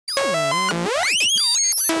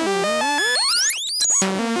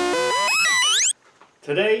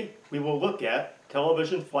Today we will look at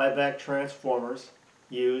television flyback transformers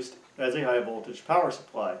used as a high voltage power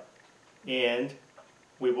supply, and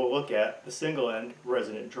we will look at the single end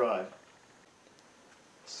resonant drive.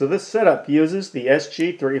 So this setup uses the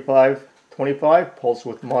SG3525 pulse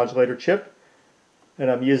width modulator chip,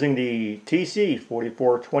 and I'm using the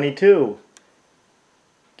TC4422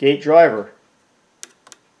 gate driver,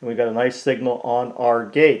 and we got a nice signal on our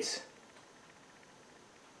gates.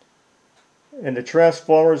 And the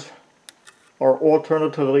transformers are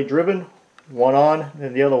alternatively driven, one on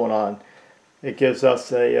and the other one on. It gives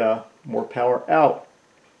us a more power out.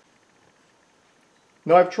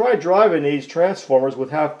 Now I've tried driving these transformers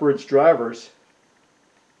with half-bridge drivers,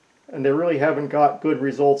 and they really haven't got good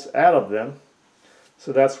results out of them.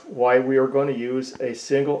 So that's why we are going to use a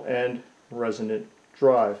single end resonant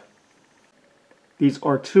drive. These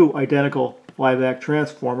are two identical flyback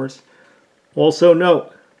transformers. Also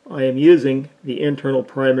note, I am using the internal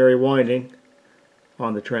primary winding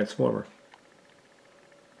on the transformer.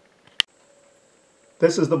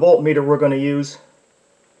 This is the voltmeter we're going to use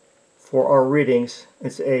for our readings.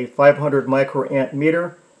 It's a 500 microamp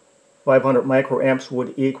meter. 500 microamps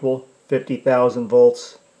would equal 50,000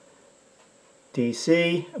 volts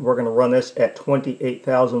DC. We're going to run this at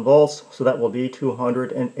 28,000 volts, so that will be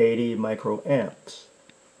 280 microamps.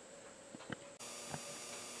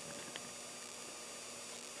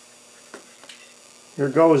 Here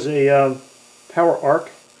goes a power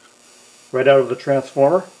arc right out of the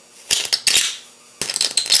transformer.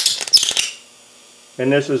 And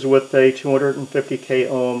this is with a 250k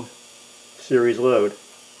ohm series load.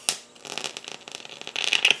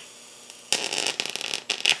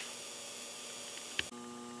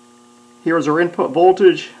 Here's our input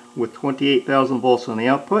voltage with 28,000 volts on the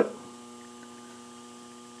output.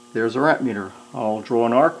 There's our ammeter. I'll draw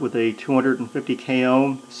an arc with a 250k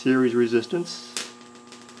ohm series resistance.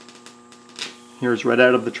 Here's right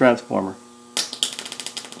out of the transformer.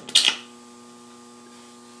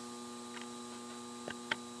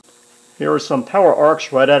 Here are some power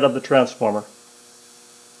arcs right out of the transformer.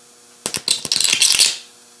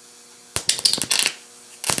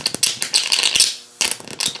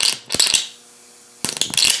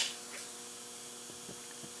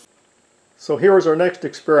 So here is our next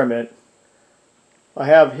experiment. I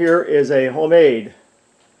have here is a homemade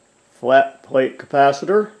flat plate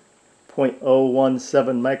capacitor,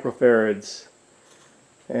 0.017 microfarads,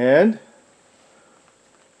 and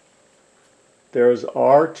there's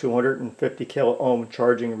our 250 kilo ohm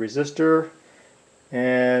charging resistor,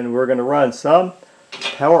 and we're going to run some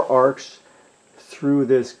power arcs through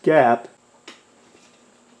this gap.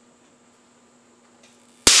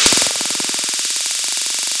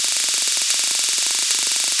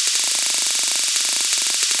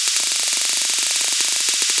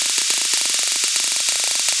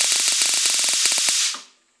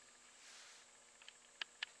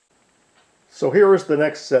 So here is the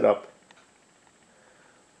next setup.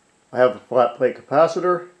 I have a flat plate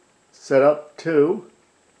capacitor set up to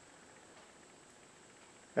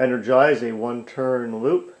energize a one-turn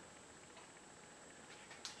loop,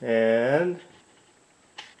 and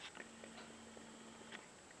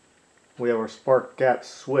we have our spark gap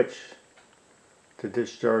switch to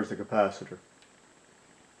discharge the capacitor.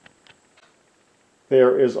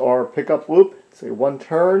 There is our pickup loop. It's a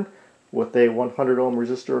one-turn with a 100 ohm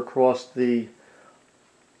resistor across the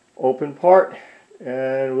open part,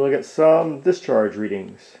 and we'll get some discharge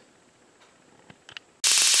readings.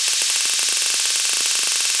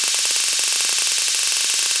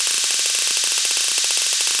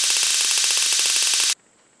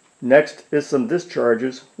 Next is some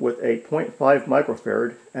discharges with a 0.5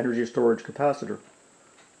 microfarad energy storage capacitor.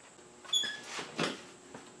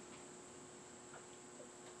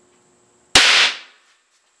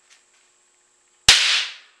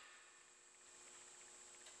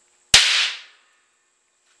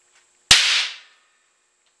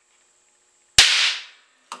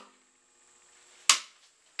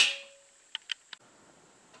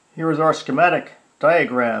 Here is our schematic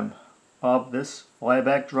diagram of this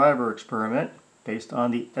flyback driver experiment based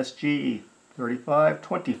on the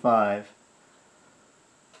SG3525.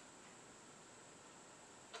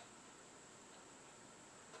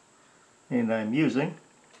 And I'm using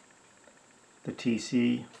the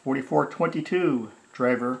TC4422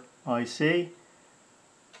 driver IC.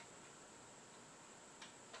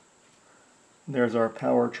 There's our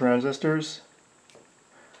power transistors.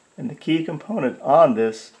 And the key component on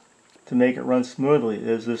this to make it run smoothly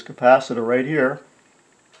is this capacitor right here,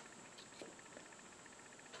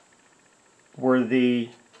 where the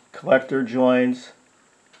collector joins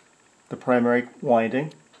the primary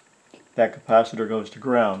winding, that capacitor goes to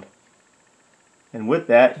ground. And with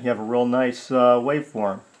that, you have a real nice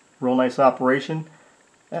waveform, real nice operation,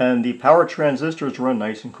 and the power transistors run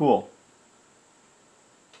nice and cool.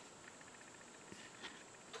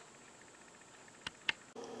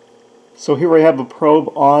 So here I have a probe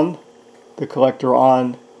on the collector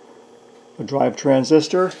on a drive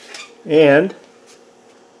transistor, and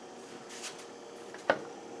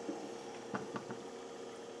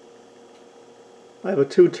I have a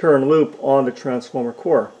 2-turn loop on the transformer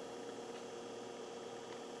core.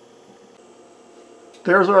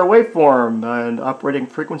 There's our waveform, and operating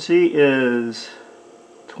frequency is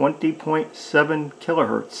 20.7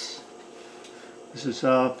 kilohertz. This is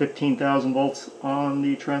 15,000 volts on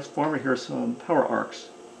the transformer. Here's some power arcs.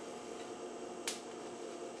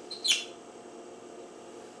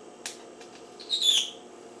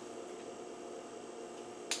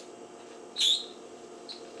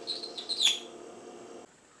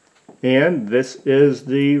 And this is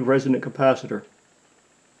the resonant capacitor.